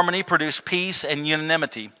love and harmony produce peace and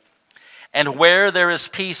unanimity. And where there is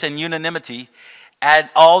peace and unanimity,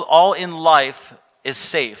 all in life is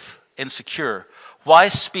safe and secure. Why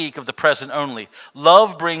speak of the present only?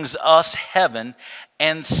 Love brings us heaven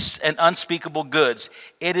and unspeakable goods.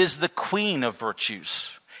 It is the queen of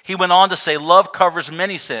virtues. He went on to say, love covers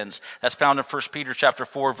many sins. That's found in 1 Peter chapter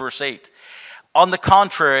 4, verse 8. On the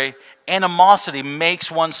contrary, animosity makes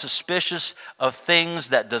one suspicious of things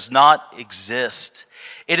that does not exist.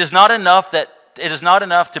 It is not enough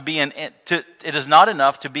to be an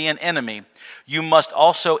enemy. You must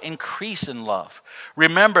also increase in love.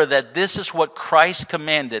 Remember that this is what Christ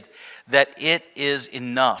commanded, that it is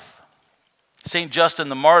enough. St. Justin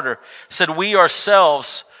the Martyr said, we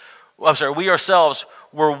ourselves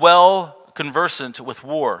were well conversant with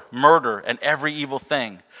war, murder, and every evil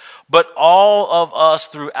thing. But all of us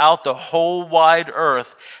throughout the whole wide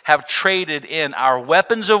earth have traded in our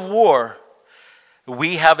weapons of war.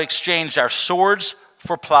 We have exchanged our swords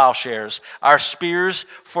for plowshares, our spears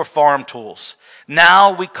for farm tools.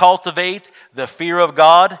 Now we cultivate the fear of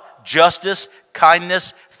God, justice,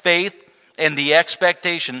 kindness, faith, and the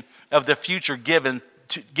expectation of the future given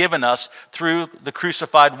us through the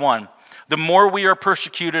crucified one. The more we are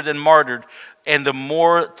persecuted and martyred, and the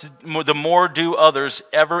more do others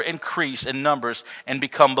ever increase in numbers and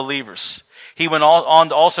become believers. He went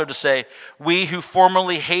on also to say, we who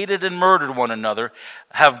formerly hated and murdered one another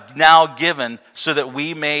have now given so that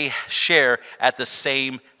we may share at the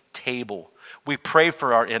same table. We pray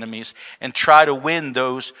for our enemies and try to win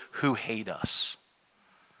those who hate us.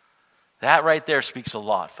 That right there speaks a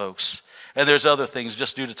lot, folks. And there's other things,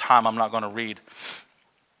 just due to time, I'm not going to read.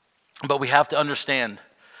 But we have to understand,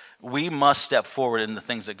 we must step forward in the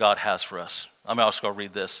things that God has for us. I'm also going to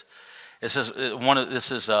read this. It says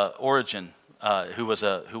this is Origen, who was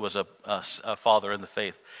a father in the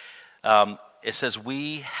faith. It says,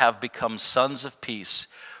 we have become sons of peace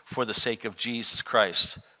for the sake of Jesus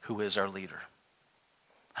Christ, who is our leader.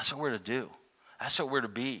 That's what we're to do. That's what we're to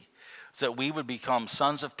be. It's that we would become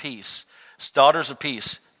sons of peace, daughters of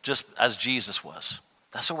peace, just as Jesus was.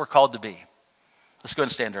 That's what we're called to be. Let's go ahead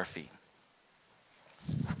and stand to our feet.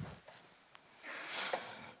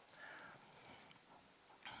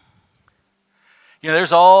 You know,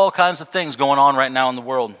 there's all kinds of things going on right now in the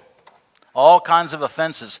world. All kinds of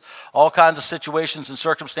offenses, all kinds of situations and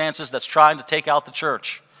circumstances that's trying to take out the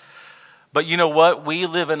church. But you know what? We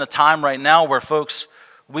live in a time right now where, folks,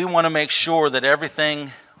 we want to make sure that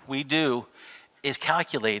everything we do is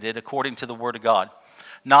calculated according to the Word of God,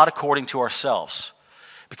 not according to ourselves.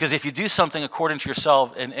 Because if you do something according to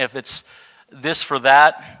yourself, and if it's this for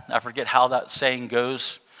that, I forget how that saying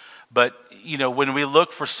goes, but you know, when we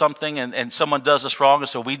look for something and someone does us wrong, and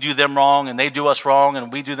so we do them wrong, and they do us wrong,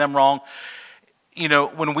 and we do them wrong, you know,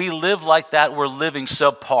 when we live like that, we're living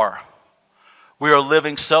subpar. We are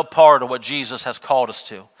living subpar to what Jesus has called us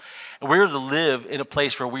to. And we're to live in a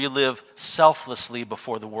place where we live selflessly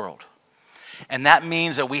before the world. And that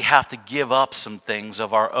means that we have to give up some things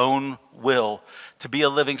of our own will to be a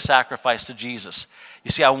living sacrifice to Jesus. You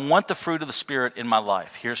see, I want the fruit of the Spirit in my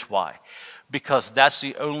life. Here's why. Because that's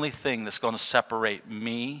the only thing that's going to separate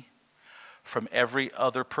me from every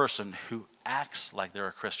other person who acts like they're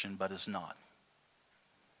a Christian but is not.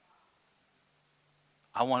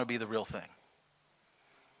 I want to be the real thing.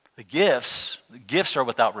 The gifts are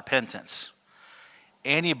without repentance.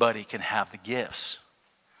 Anybody can have the gifts.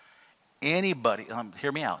 Anybody,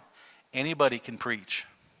 hear me out. Anybody can preach.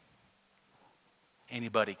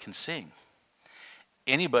 Anybody can sing.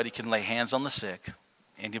 Anybody can lay hands on the sick.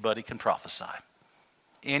 Anybody can prophesy.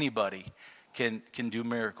 Anybody can do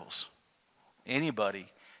miracles. Anybody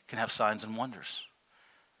can have signs and wonders.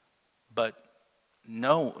 But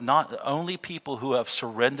no, not only people who have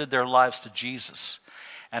surrendered their lives to Jesus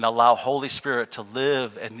and allow Holy Spirit to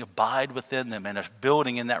live and abide within them and are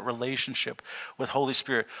building in that relationship with Holy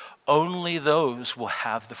Spirit, only those will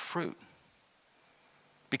have the fruit.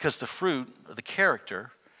 Because the fruit, or the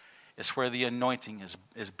character, is where the anointing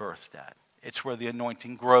is birthed at. It's where the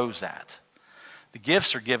anointing grows at. The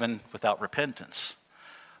gifts are given without repentance,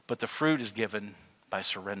 but the fruit is given by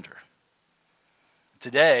surrender.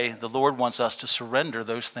 Today, the Lord wants us to surrender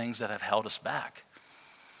those things that have held us back.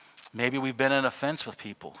 Maybe we've been in offense with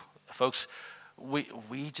people. Folks,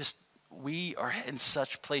 we are in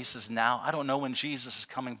such places now. I don't know when Jesus is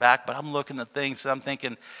coming back, but I'm looking at things and I'm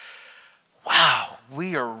thinking, wow,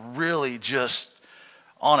 we are really just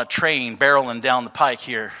on a train barreling down the pike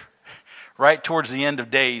here, right towards the end of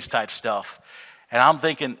days type stuff. And I'm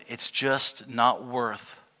thinking it's just not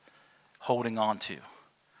worth holding on to.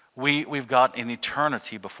 We've got an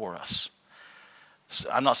eternity before us. So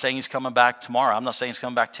I'm not saying he's coming back tomorrow. I'm not saying he's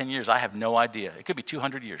coming back 10 years. I have no idea. It could be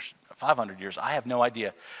 200 years, 500 years. I have no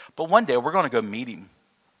idea. But one day we're going to go meet him.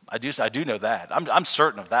 I do know that. I'm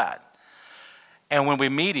certain of that. And when we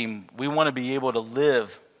meet him, we want to be able to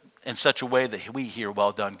live in such a way that we hear,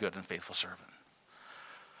 well done, good and faithful servant.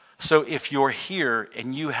 So if you're here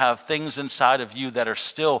and you have things inside of you that are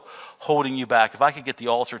still holding you back, if I could get the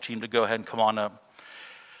altar team to go ahead and come on up.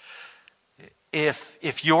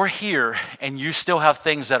 If you're here and you still have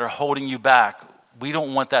things that are holding you back, we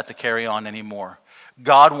don't want that to carry on anymore.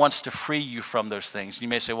 God wants to free you from those things. You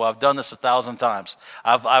may say, well, I've done this 1,000 times.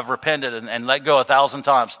 I've repented and let go 1,000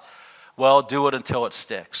 times. Well, do it until it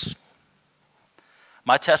sticks.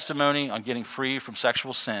 My testimony on getting free from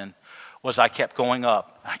sexual sin was I kept going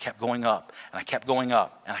up, and I kept going up, and I kept going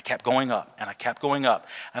up, and I kept going up, and I kept going up.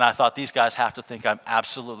 And I thought, these guys have to think I'm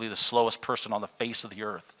absolutely the slowest person on the face of the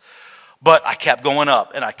earth. But I kept going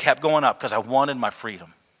up, and I kept going up because I wanted my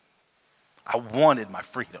freedom. I wanted my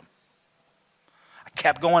freedom. I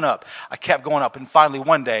kept going up, and finally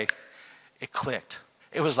one day, it clicked.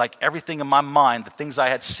 It was like everything in my mind, the things I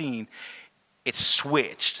had seen, it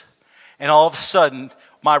switched. And all of a sudden,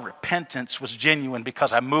 my repentance was genuine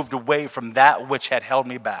because I moved away from that which had held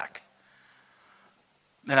me back.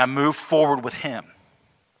 And I moved forward with him.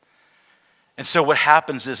 And so what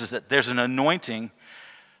happens is that there's an anointing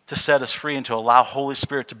to set us free and to allow Holy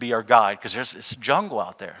Spirit to be our guide, because it's a jungle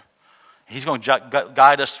out there. He's going to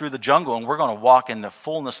guide us through the jungle, and we're going to walk in the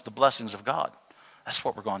fullness of the blessings of God. That's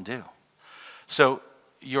what we're going to do. So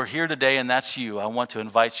you're here today, and that's you. I want to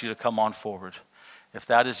invite you to come on forward. If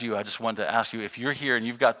that is you, I just wanted to ask you, if you're here and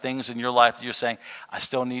you've got things in your life that you're saying, I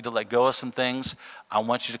still need to let go of some things, I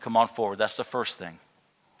want you to come on forward. That's the first thing.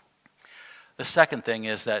 The second thing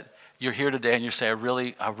is that you're here today and you say, I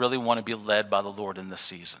really want to be led by the Lord in this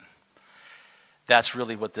season. That's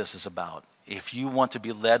really what this is about. If you want to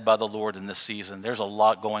be led by the Lord in this season, there's a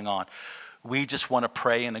lot going on. We just want to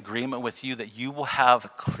pray in agreement with you that you will have a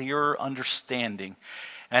clearer understanding,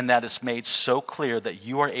 and that it's made so clear that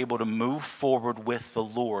you are able to move forward with the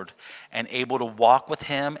Lord and able to walk with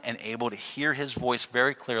him and able to hear his voice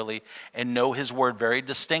very clearly and know his word very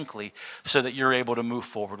distinctly so that you're able to move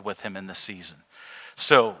forward with him in this season.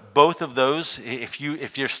 So both of those, if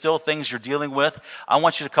you're still things you're dealing with, I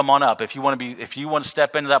want you to come on up. If you want to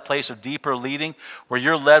step into that place of deeper leading where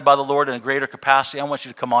you're led by the Lord in a greater capacity, I want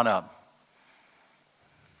you to come on up.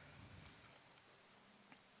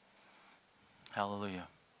 Hallelujah.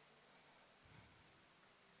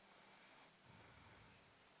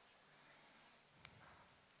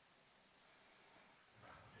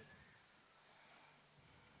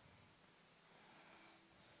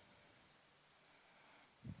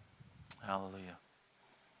 Hallelujah.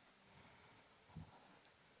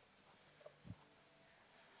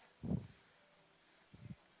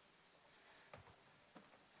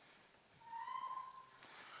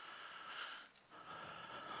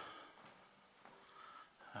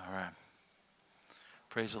 All right.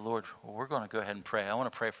 Praise the Lord. Well, we're going to go ahead and pray. I want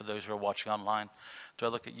to pray for those who are watching online. Do I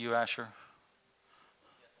look at you, Asher?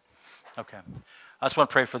 Okay. I just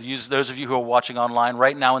want to pray for those of you who are watching online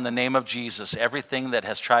right now in the name of Jesus. Everything that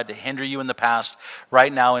has tried to hinder you in the past,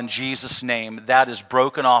 right now in Jesus' name, that is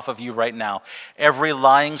broken off of you right now. Every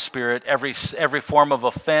lying spirit, every form of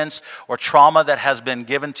offense or trauma that has been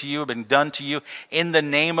given to you, been done to you, in the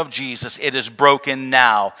name of Jesus, it is broken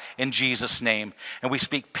now in Jesus' name. And we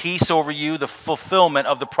speak peace over you, the fulfillment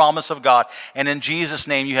of the promise of God. And in Jesus'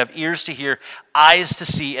 name, you have ears to hear, eyes to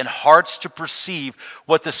see, and hearts to perceive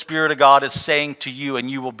what the Spirit of God is saying to you,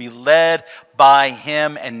 and you will be led by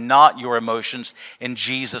Him and not your emotions in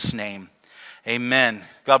Jesus' name. Amen.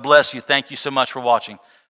 God bless you. Thank you so much for watching.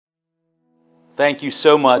 Thank you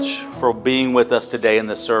so much for being with us today in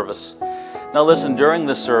this service. Now listen, during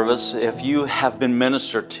this service, if you have been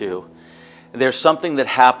ministered to, there's something that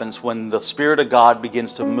happens when the Spirit of God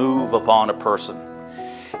begins to move upon a person.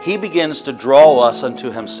 He begins to draw us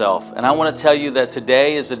unto Himself. And I want to tell you that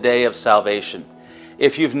today is a day of salvation.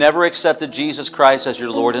 If you've never accepted Jesus Christ as your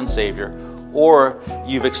Lord and Savior, or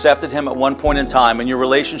you've accepted Him at one point in time and your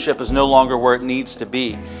relationship is no longer where it needs to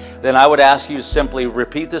be, then I would ask you to simply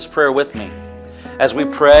repeat this prayer with me. As we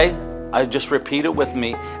pray, I just repeat it with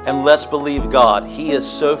me, and let's believe God. He is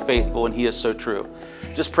so faithful and He is so true.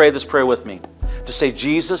 Just pray this prayer with me. Just say,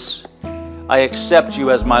 Jesus, I accept You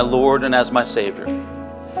as my Lord and as my Savior.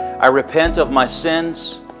 I repent of my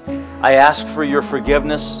sins. I ask for Your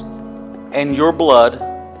forgiveness and Your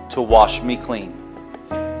blood to wash me clean.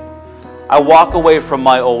 I walk away from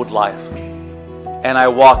my old life and I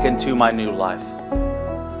walk into my new life.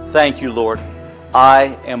 Thank You, Lord.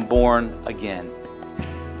 I am born again.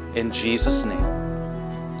 In Jesus' name,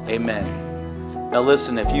 amen. Now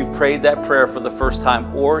listen, if you've prayed that prayer for the first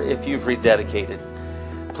time or if you've rededicated,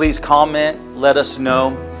 please comment, let us know.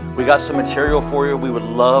 We got some material for you. We would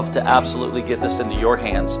love to absolutely get this into your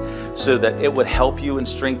hands so that it would help you and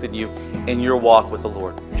strengthen you in your walk with the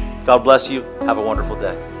Lord. God bless you. Have a wonderful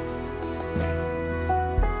day.